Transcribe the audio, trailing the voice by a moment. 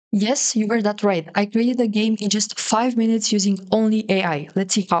Yes, you heard that right. I created a game in just 5 minutes using only AI.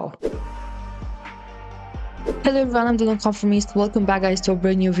 Let's see how. Hello everyone, I'm the Nonconformist. Welcome back guys to a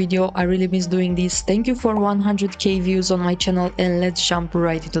brand new video. I really miss doing this. Thank you for 100k views on my channel and let's jump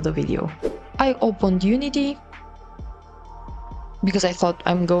right into the video. I opened Unity because I thought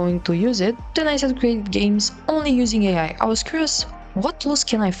I'm going to use it. Then I said create games only using AI. I was curious, what tools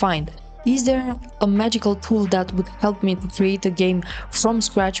can I find? Is there a magical tool that would help me to create a game from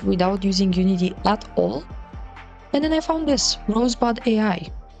scratch without using Unity at all? And then I found this, Rosebud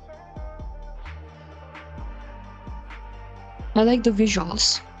AI. I like the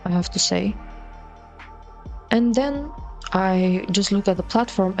visuals, I have to say. And then I just looked at the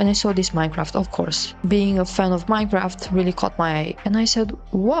platform and I saw this Minecraft, of course. Being a fan of Minecraft really caught my eye. And I said,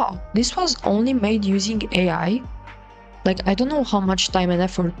 wow, this was only made using AI? Like, I don't know how much time and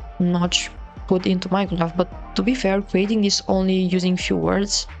effort Notch put into Minecraft, but to be fair, creating this only using few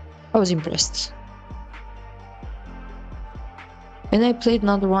words, I was impressed. And I played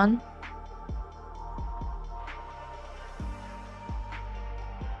another one.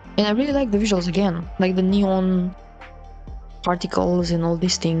 And I really like the visuals again, like the neon particles and all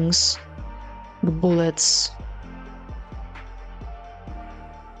these things, the bullets.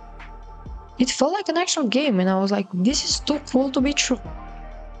 It felt like an actual game and I was like, this is too cool to be true.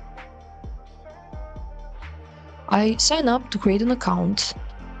 I signed up to create an account.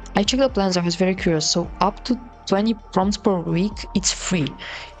 I checked the plans, I was very curious, so up to 20 prompts per week, it's free.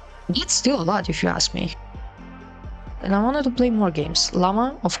 That's still a lot if you ask me. And I wanted to play more games.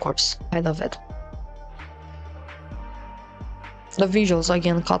 Llama, of course, I love it. The visuals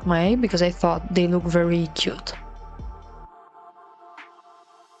again caught my eye because I thought they look very cute.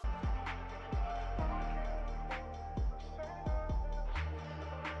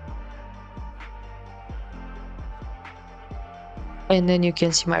 And then you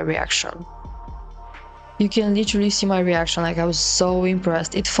can see my reaction. You can literally see my reaction, like I was so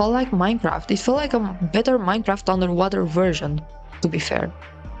impressed. It felt like Minecraft. It felt like a better Minecraft underwater version, to be fair.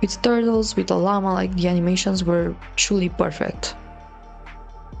 With turtles, with a llama, like the animations were truly perfect.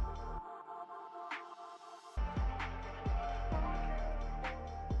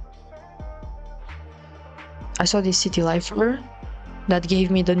 I saw this city lifer that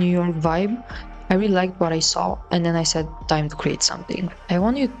gave me the New York vibe. I really liked what I saw, and then I said, time to create something. I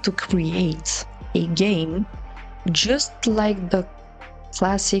want you to create a game just like the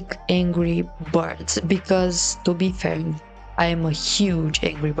classic Angry Birds, because to be fair, I am a huge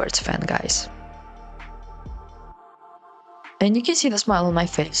Angry Birds fan, guys. And you can see the smile on my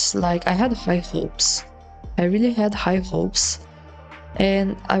face, like I had high hopes. I really had high hopes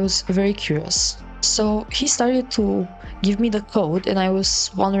and I was very curious. So he started to give me the code and I was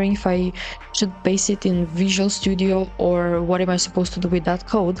wondering if I should paste it in Visual Studio or what am I supposed to do with that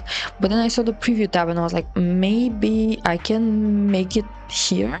code. But then I saw the preview tab and I was like, maybe I can make it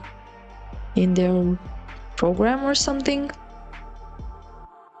here in their program or something.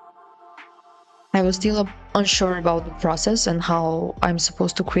 I was still unsure about the process and how I'm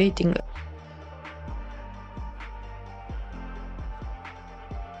supposed to creating.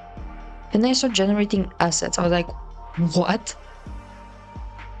 And I started generating assets. I was like, what?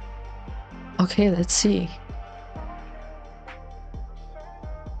 Okay, let's see.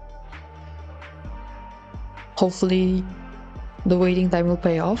 Hopefully the waiting time will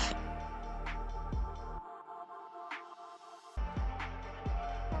pay off.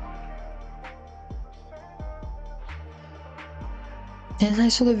 And I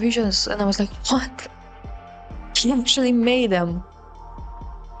saw the visions and I was like, what? He actually made them.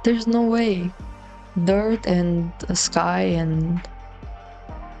 There's no way. Dirt and a sky and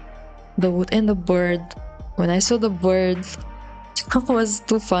the wood and the bird. When I saw the bird, it was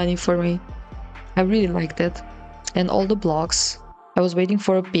too funny for me. I really liked it. And all the blocks. I was waiting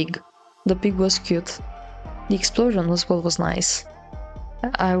for a pig. The pig was cute. The explosion was what was nice.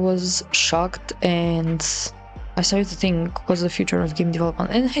 I was shocked and I started to think, what's the future of game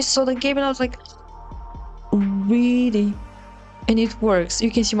development? And I saw the game and I was like, really? And it works. You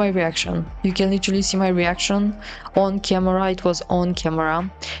can see my reaction. You can literally see my reaction on camera. It was on camera.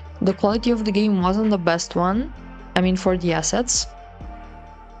 The quality of the game wasn't the best one. I mean, for the assets.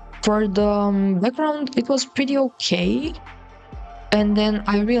 For the background, it was pretty okay. And then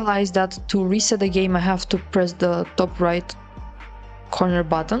I realized that to reset the game, I have to press the top right corner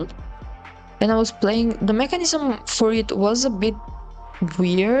button. And I was playing. The mechanism for it was a bit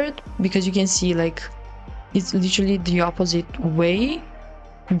weird because you can see like it's literally the opposite way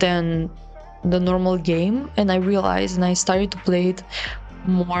than the normal game. And I realized and I started to play it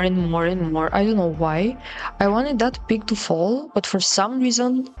more and more and more. I don't know why. I wanted that peak to fall, but for some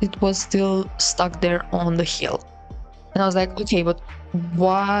reason it was still stuck there on the hill. And I was like, okay, but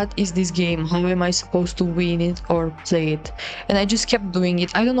what is this game? How am I supposed to win it or play it? And I just kept doing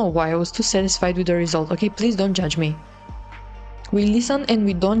it. I don't know why. I was too satisfied with the result. Okay, please don't judge me. We listen and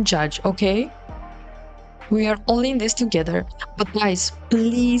we don't judge, okay? We are all in this together. But guys,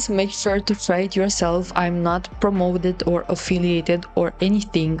 please make sure to try it yourself. I'm not promoted or affiliated or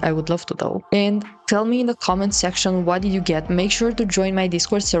anything. I would love to though. And tell me in the comment section, what did you get? Make sure to join my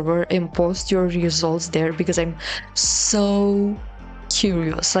Discord server and post your results there because I'm so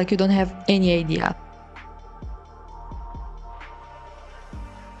curious. Like, you don't have any idea.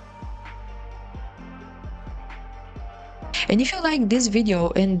 And if you like this video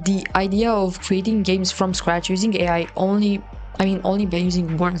and the idea of creating games from scratch using AI only by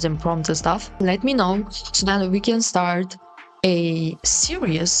using words and prompts and stuff, let me know so that we can start a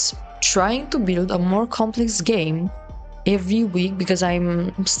series trying to build a more complex game every week, because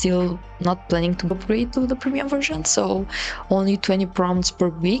I'm still not planning to upgrade to the premium version, so only 20 prompts per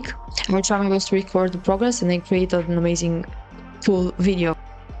week. I will try my best to record the progress and then create an amazing cool video.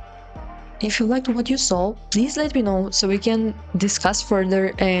 If you liked what you saw, please let me know so we can discuss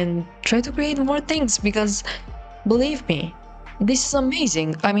further and try to create more things, because believe me, this is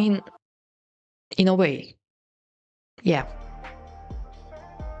amazing. I mean, in a way. Yeah.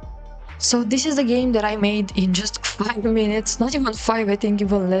 So this is the game that I made in just 5 minutes, not even 5, I think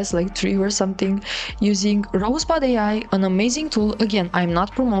even less, like 3 or something, using Rosebud AI, an amazing tool. Again, I'm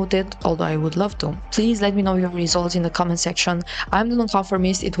not promoted, although I would love to. Please let me know your results in the comment section. I'm the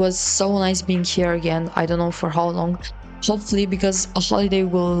nonconformist. It was so nice being here again. I don't know for how long. Hopefully, because a holiday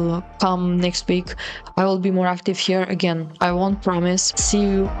will come next week, I will be more active here again. I won't promise. See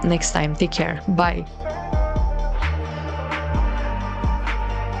you next time. Take care. Bye.